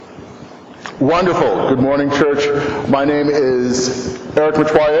Wonderful. Good morning, church. My name is Eric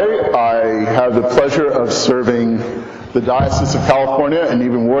Metoyer. I have the pleasure of serving the Diocese of California, and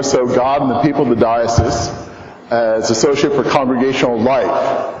even more so, God and the people of the diocese, as Associate for Congregational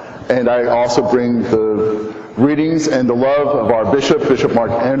Life. And I also bring the readings and the love of our Bishop, Bishop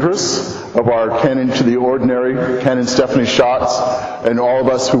Mark Andrus, of our Canon to the Ordinary, Canon Stephanie Schatz, and all of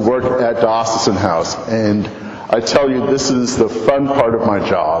us who work at Diocesan House. And I tell you, this is the fun part of my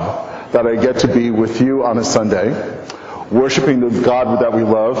job, that I get to be with you on a Sunday, worshiping the God that we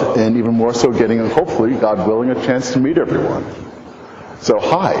love, and even more so getting, hopefully, God willing, a chance to meet everyone. So,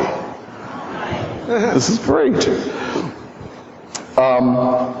 hi. This is great.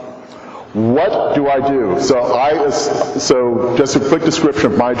 What do I do? So just a quick description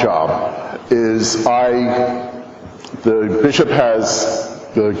of my job is the bishop has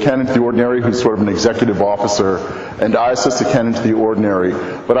the Canon to the Ordinary, who's sort of an executive officer, and I assist the Canon to the Ordinary,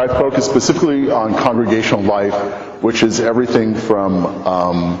 but I focus specifically on congregational life, which is everything from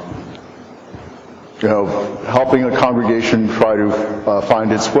helping a congregation try to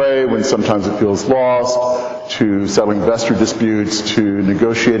find its way when sometimes it feels lost, to settling vestor disputes, to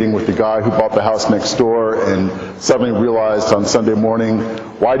negotiating with the guy who bought the house next door and suddenly realized on Sunday morning,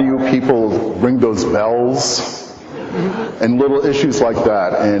 why do you people ring those bells? And little issues like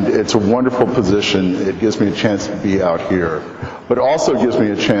that. And it's a wonderful position. It gives me a chance to be out here. But also gives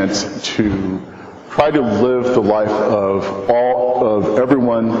me a chance to try to live the life of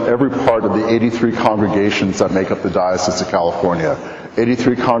everyone, every part of the 83 congregations that make up the Diocese of California.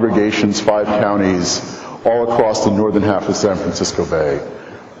 83 congregations, 5 counties, all across the northern half of San Francisco Bay.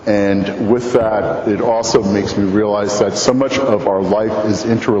 And with that, it also makes me realize that so much of our life is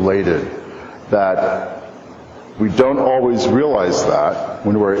interrelated, that we don't always realize that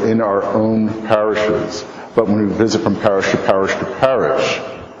when we're in our own parishes, but when we visit from parish to parish to parish,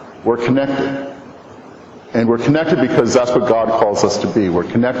 we're connected. And we're connected because that's what God calls us to be. We're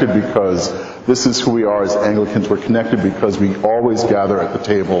connected because this is who we are as Anglicans. We're connected because we always gather at the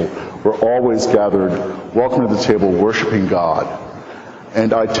table. We're always gathered, welcome to the table, worshiping God.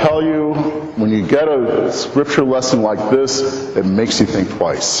 And I tell you, when you get a scripture lesson like this, it makes you think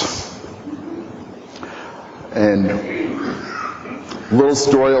twice. And a little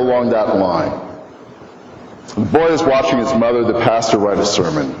story along that line. The boy is watching his mother, the pastor, write a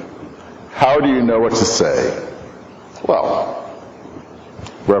sermon. How do you know what to say? Well,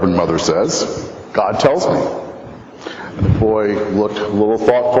 Reverend Mother says, God tells me. And the boy looked a little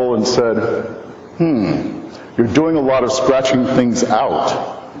thoughtful and said, you're doing a lot of scratching things out,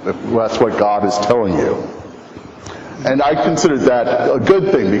 if that's what God is telling you. And I consider that a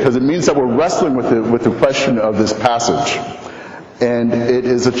good thing, because it means that we're wrestling with the question of this passage. And it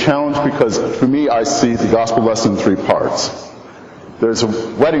is a challenge because, for me, I see the gospel lesson in 3 parts. There's a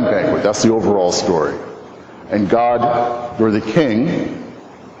wedding banquet, that's the overall story. And God, or the king,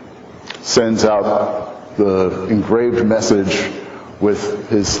 sends out the engraved message with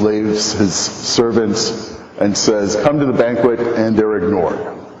his slaves, his servants, and says, come to the banquet, and they're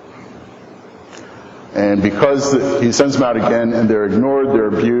ignored. And because he sends them out again and they're ignored, they're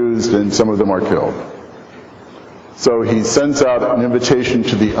abused, and some of them are killed. So he sends out an invitation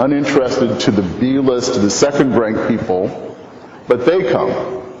to the uninterested, to the B list, to the second-rank people, but they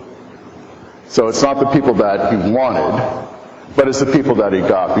come. So it's not the people that he wanted, but it's the people that he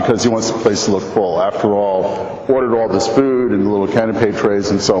got, because he wants the place to look full. After all, ordered all this food and the little canapé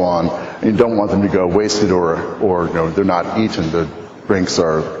trays and so on, and you don't want them to go wasted or they're not eaten. The drinks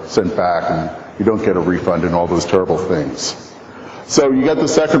are sent back and you don't get a refund and all those terrible things. So you get the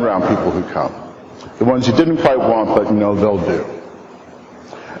second round people who come. The ones you didn't quite want, but they'll do.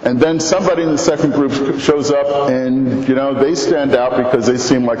 And then somebody in the second group shows up and, they stand out because they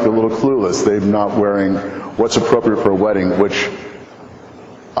seem like they're a little clueless. They're not wearing what's appropriate for a wedding, which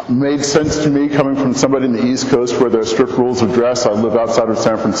made sense to me coming from somebody in the East Coast where there are strict rules of dress. I live outside of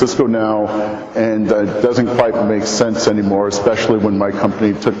San Francisco now, and it doesn't quite make sense anymore, especially when my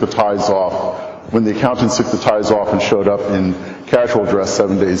company took the ties off. When the accountants took the ties off and showed up in casual dress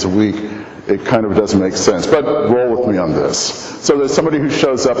 7 days a week, it kind of doesn't make sense. But roll with me on this. So there's somebody who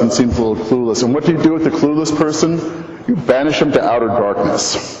shows up and seems a little clueless. And what do you do with the clueless person? You banish them to outer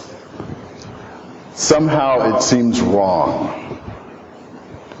darkness. Somehow it seems wrong.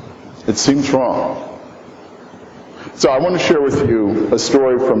 It seems wrong. So I want to share with you a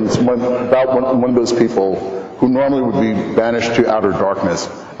story about one of those people who normally would be banished to outer darkness.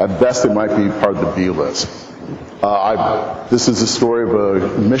 At best, they might be part of the B list. This is a story of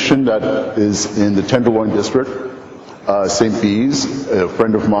a mission that is in the Tenderloin District. St. Bees, a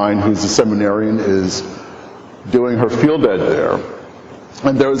friend of mine who's a seminarian, is doing her field ed there.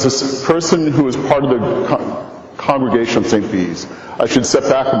 And there was this person who was part of the congregation of St. Bees. I should step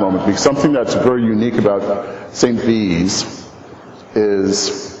back a moment, because something that's very unique about St. Bees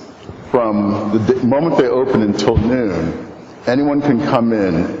is from the moment they open until noon, anyone can come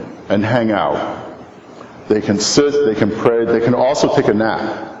in and hang out. They can sit, they can pray, they can also take a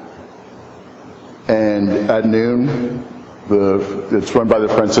nap. And at noon, it's run by the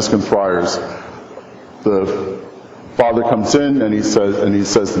Franciscan friars. The father comes in and he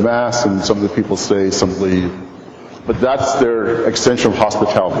says the Mass, and some of the people stay, some leave. But that's their extension of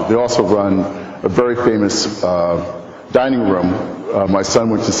hospitality. They also run a very famous dining room. My son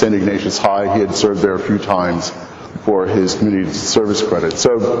went to St. Ignatius High. He had served there a few times for his community service credit.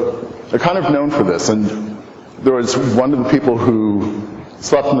 So they're kind of known for this. And there was one of the people who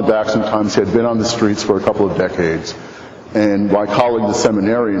slept in the back sometimes. He had been on the streets for a couple of decades. And my colleague, the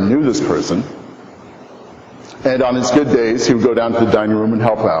seminarian, knew this person. And on his good days, he would go down to the dining room and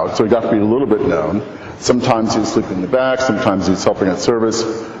help out. So he got to be a little bit known. Sometimes he was sleeping in the back. Sometimes he's helping at service.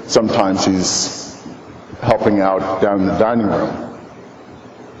 Sometimes he's helping out down in the dining room.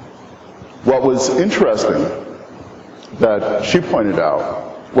 What was interesting that she pointed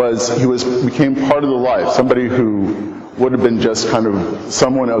out was he became part of the life, somebody who would have been just kind of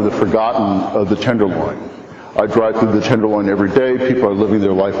someone of the forgotten of the Tenderloin. I drive through the Tenderloin every day. People are living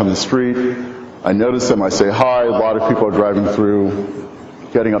their life on the street. I notice them. I say hi. A lot of people are driving through,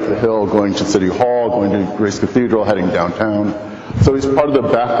 getting up the hill, going to City Hall, going to Grace Cathedral, heading downtown. So he's part of the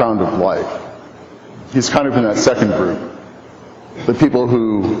background of life. He's kind of in that second group. The people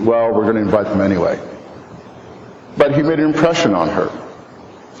who, well, we're going to invite them anyway. But he made an impression on her.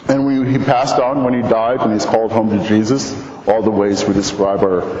 And he passed on when he died, and he's called home to Jesus. All the ways we describe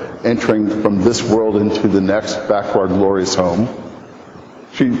are entering from this world into the next, back to our glorious home.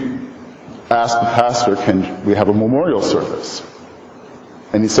 She asked the pastor, can we have a memorial service?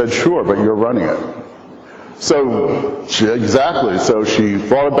 And he said, sure, but you're running it. So she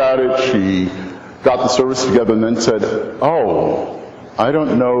thought about it, she got the service together and then said, oh, I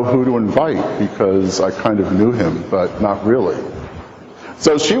don't know who to invite because I kind of knew him, but not really.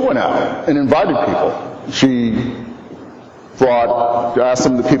 So she went out and invited people. She asked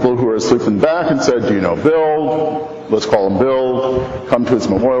some of the people who were asleep in the back and said, do you know Bill? Let's call him Bill. Come to his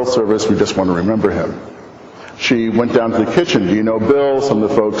memorial service. We just want to remember him. She went down to the kitchen. Do you know Bill? Some of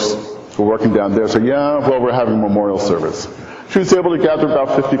the folks who were working down there said, yeah, well, we're having a memorial service. She was able to gather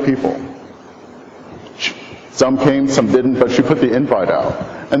about 50 people. Some came, some didn't, but she put the invite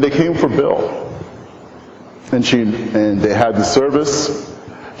out. And they came for Bill. And they had the service.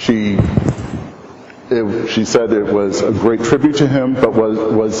 She said it was a great tribute to him, but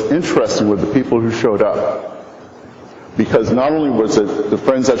was interesting with the people who showed up. Because not only was it the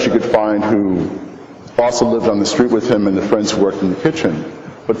friends that she could find who also lived on the street with him and the friends who worked in the kitchen,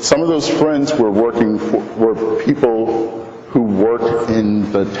 but some of those friends were people who work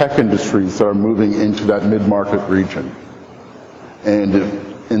in the tech industries that are moving into that mid-market region. And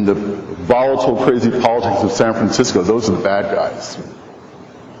in the volatile, crazy politics of San Francisco, those are the bad guys.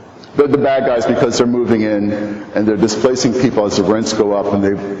 They're the bad guys because they're moving in and they're displacing people as the rents go up and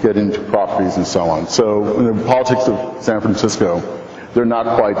they get into properties and so on. So in the politics of San Francisco, they're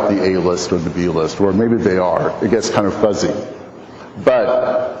not quite the A-list or the B-list, or maybe they are. It gets kind of fuzzy.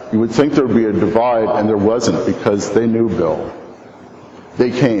 But you would think there would be a divide, and there wasn't, because they knew Bill.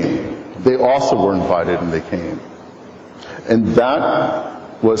 They came. They also were invited, and they came. And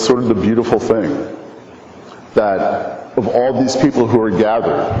that was sort of the beautiful thing, that of all these people who were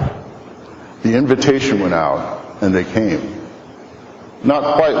gathered, the invitation went out, and they came.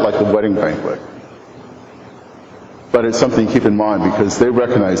 Not quite like the wedding banquet, but it's something to keep in mind because they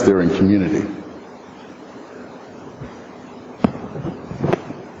recognize they're in community.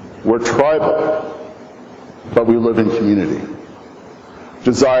 We're tribal, but we live in community.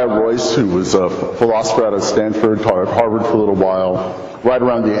 Josiah Royce, who was a philosopher out of Stanford, taught at Harvard for a little while, right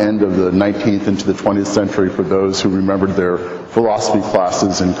around the end of the 19th into the 20th century, for those who remembered their philosophy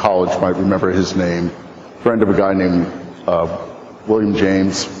classes in college might remember his name, friend of a guy named William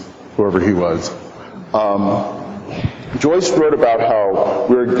James, whoever he was. Joyce wrote about how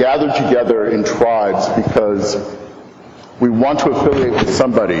we're gathered together in tribes because we want to affiliate with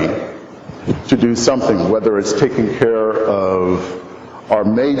somebody to do something, whether it's taking care of our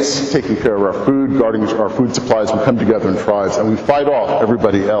mates, taking care of our food, guarding our food supplies. We come together in tribes and we fight off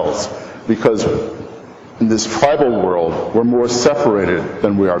everybody else because in this tribal world, we're more separated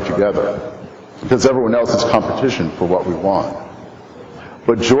than we are together because everyone else is competition for what we want.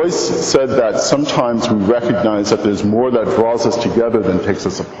 But Joyce said that sometimes we recognize that there's more that draws us together than takes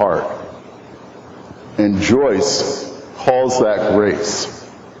us apart. And Joyce calls that grace.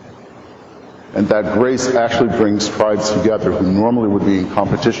 And that grace actually brings tribes together who normally would be in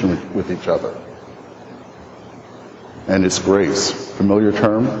competition with each other. And it's grace. Familiar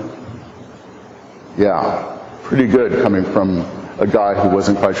term? Yeah, pretty good coming from a guy who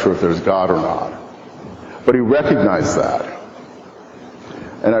wasn't quite sure if there was God or not. But he recognized that.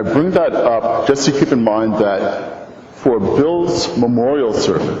 And I bring that up just to keep in mind that for Bill's memorial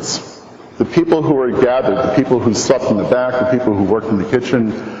service, the people who were gathered, the people who slept in the back, the people who worked in the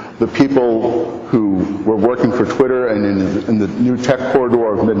kitchen, the people who were working for Twitter and in the new tech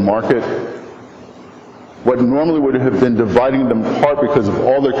corridor of Mid-Market, what normally would have been dividing them apart because of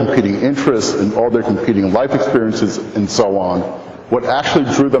all their competing interests and all their competing life experiences and so on, what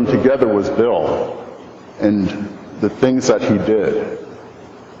actually drew them together was Bill and the things that he did.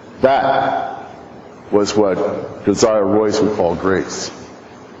 That was what Josiah Royce would call grace.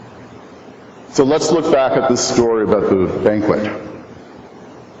 So let's look back at this story about the banquet.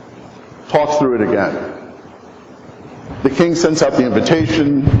 Talk through it again. The king sends out the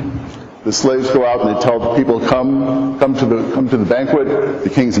invitation. The slaves go out and they tell the people, come to the banquet. The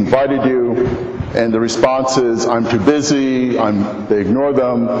king's invited you. And the response is, I'm too busy. They ignore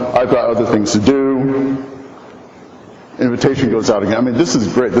them. I've got other things to do. Invitation goes out again. I mean, this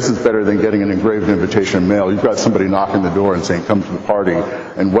is great. This is better than getting an engraved invitation in mail. You've got somebody knocking the door and saying, come to the party.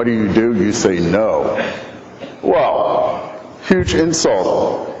 And what do? You say no. Well, huge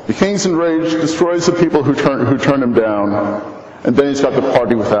insult. The king's enraged, destroys the people who turn him down, and then he's got the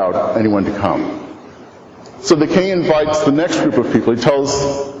party without anyone to come. So the king invites the next group of people. He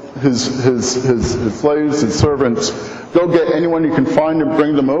tells his slaves, his servants, go get anyone you can find and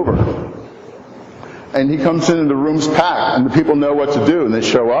bring them over. And he comes in and the room's packed, and the people know what to do, and they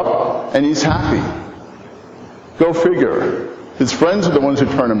show up, and he's happy. Go figure. His friends are the ones who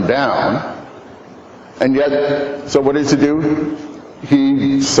turn him down, and yet, so what does he do?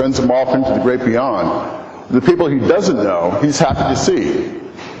 He sends them off into the great beyond. The people he doesn't know, he's happy to see.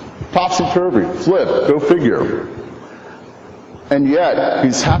 Topsy-turvy, flip, go figure. And yet,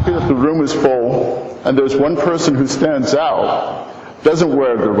 he's happy that the room is full, and there's one person who stands out, doesn't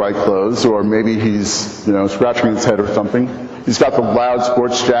wear the right clothes, or maybe he's, scratching his head or something. He's got the loud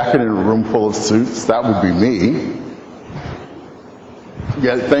sports jacket in a room full of suits. That would be me.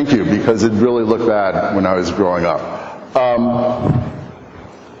 Yeah, thank you, because it really looked bad when I was growing up.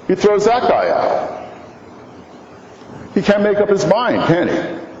 He throws that guy out. He can't make up his mind, can he?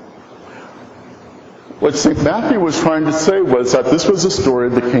 What St. Matthew was trying to say was that this was a story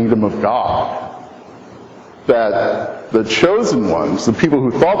of the kingdom of God. That the chosen ones, the people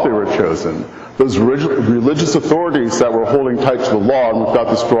who thought they were chosen, those religious authorities that were holding tight to the law, and we've got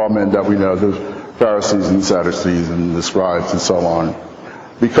the straw men that we know, the Pharisees and Sadducees and the scribes and so on,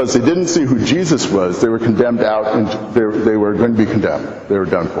 because they didn't see who Jesus was, they were condemned out, and they were going to be condemned. They were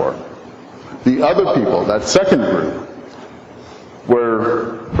done for. The other people, that second group,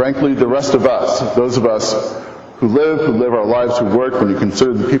 were, frankly, the rest of us, those of us who live our lives, who work. When you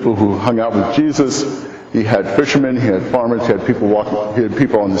consider the people who hung out with Jesus, he had fishermen, he had farmers, he had people walking, he had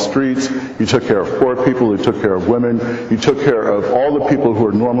people on the streets, he took care of poor people, he took care of women, he took care of all the people who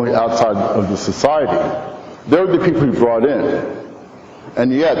are normally outside of the society. They're the people he brought in.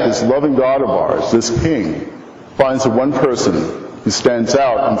 And yet, this loving God of ours, this king, finds the one person who stands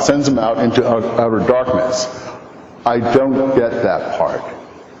out and sends him out into outer darkness. I don't get that part.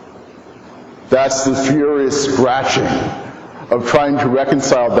 That's the furious scratching of trying to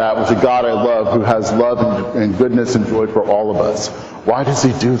reconcile that with the God I love, who has love and goodness and joy for all of us. Why does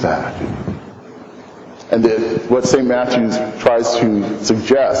he do that? And what St. Matthew tries to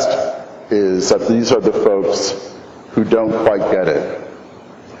suggest is that these are the folks who don't quite get it.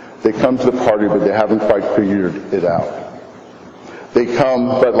 They come to the party, but they haven't quite figured it out. They come,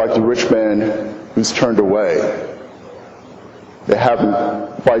 but like the rich man who's turned away, they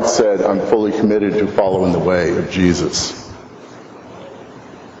haven't quite said, I'm fully committed to following the way of Jesus.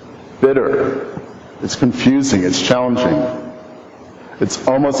 Bitter. It's confusing. It's challenging. It's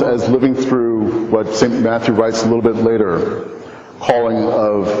almost as living through what St. Matthew writes a little bit later, calling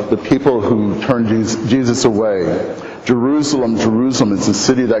of the people who turned Jesus away. Jerusalem, Jerusalem is the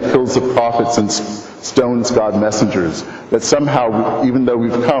city that kills the prophets and stones God's messengers. That somehow, even though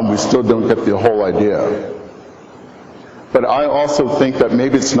we've come, we still don't get the whole idea. But I also think that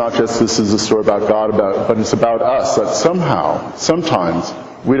maybe it's not just this is a story about God, but it's about us, that somehow, sometimes,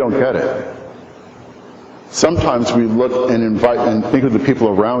 we don't get it. Sometimes we look and invite and think of the people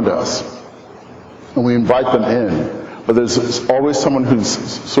around us, and we invite them in, but there's always someone who's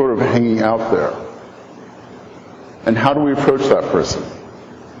sort of hanging out there. And how do we approach that person?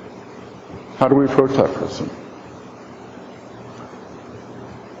 How do we approach that person?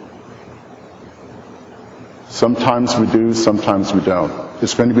 Sometimes we do, sometimes we don't.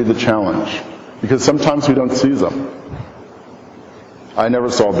 It's going to be the challenge, because sometimes we don't see them. I never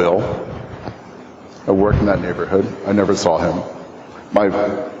saw Bill. I worked in that neighborhood. I never saw him. My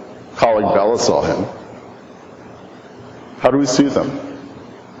colleague Bella saw him. How do we see them?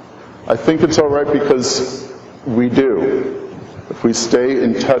 I think it's all right because we do. If we stay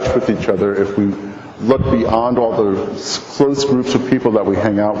in touch with each other, if we look beyond all the close groups of people that we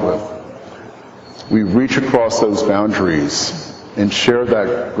hang out with, we reach across those boundaries and share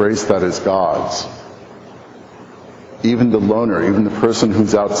that grace that is God's. Even the loner, even the person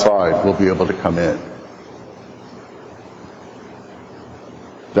who's outside will be able to come in.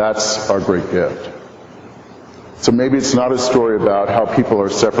 That's our great gift. So maybe it's not a story about how people are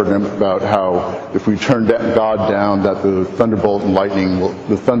separate and about how if we turn God down that the thunderbolt and lightning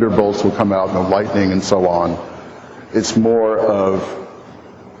the thunderbolts will come out and the lightning and so on. It's more of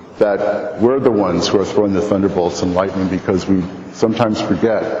that we're the ones who are throwing the thunderbolts and lightning because we sometimes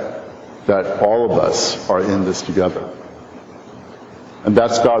forget that all of us are in this together. And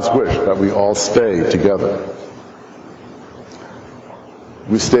that's God's wish, that we all stay together.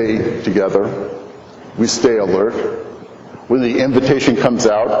 We stay together. We stay alert. When the invitation comes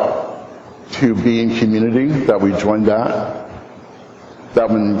out to be in community, that we join that. That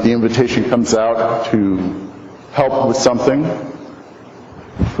when the invitation comes out to help with something,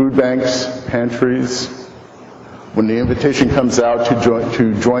 food banks, pantries, when the invitation comes out to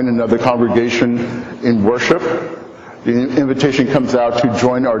join another congregation in worship, the invitation comes out to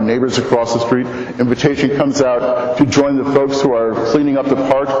join our neighbors across the street, invitation comes out to join the folks who are cleaning up the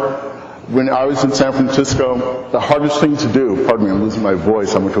park. When I was in San Francisco, the hardest thing to do, pardon me, I'm losing my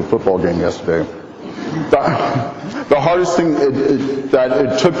voice, I went to a football game yesterday. The hardest thing that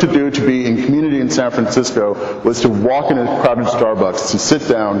it took to do to be in community in San Francisco was to walk in a crowded Starbucks, to sit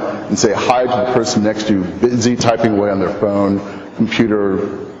down and say hi to the person next to you, busy typing away on their phone, computer,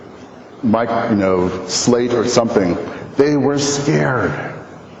 mic, slate or something. They were scared.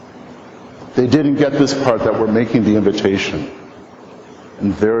 They didn't get this part that we're making the invitation.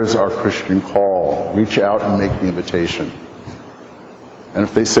 And there is our Christian call. Reach out and make the invitation. And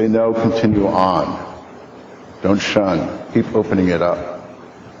if they say no, continue on. Don't shun. Keep opening it up.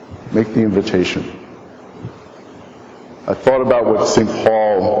 Make the invitation. I thought about what St.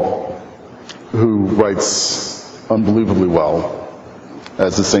 Paul, who writes unbelievably well,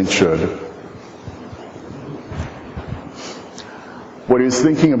 as the saint should, what he was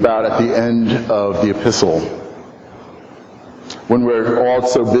thinking about at the end of the epistle, when we're all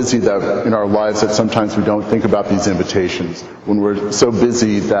so busy that in our lives that sometimes we don't think about these invitations, when we're so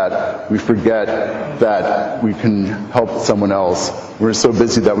busy that we forget that we can help someone else, we're so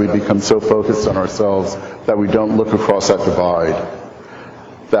busy that we become so focused on ourselves that we don't look across that divide,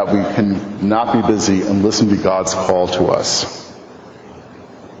 that we can not be busy and listen to God's call to us.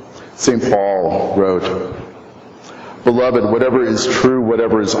 St. Paul wrote, "Beloved, whatever is true,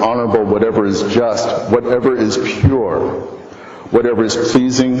 whatever is honorable, whatever is just, whatever is pure, whatever is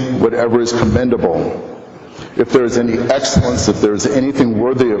pleasing, whatever is commendable, if there is any excellence, if there is anything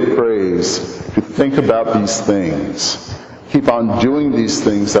worthy of praise, to think about these things. Keep on doing these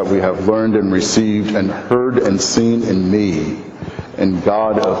things that we have learned and received and heard and seen in me, and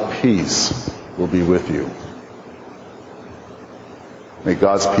God of peace will be with you." May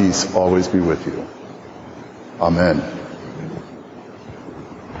God's peace always be with you. Amen.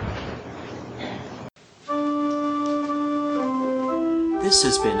 This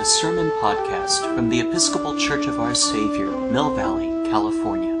has been a sermon podcast from the Episcopal Church of Our Savior, Mill Valley,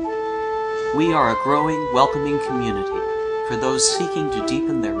 California. We are a growing, welcoming community for those seeking to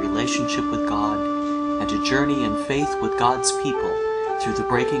deepen their relationship with God and to journey in faith with God's people through the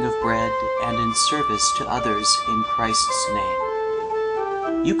breaking of bread and in service to others in Christ's name.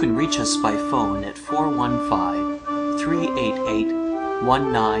 You can reach us by phone at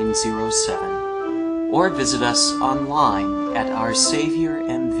 415-388-1907 or visit us online at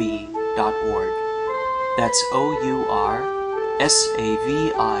oursaviormv.org. That's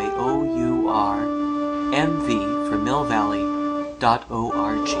OURSAVIOURMV for Mill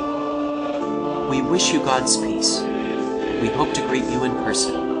Valley.org. We wish you God's peace. We hope to greet you in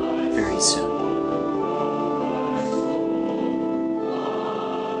person very soon.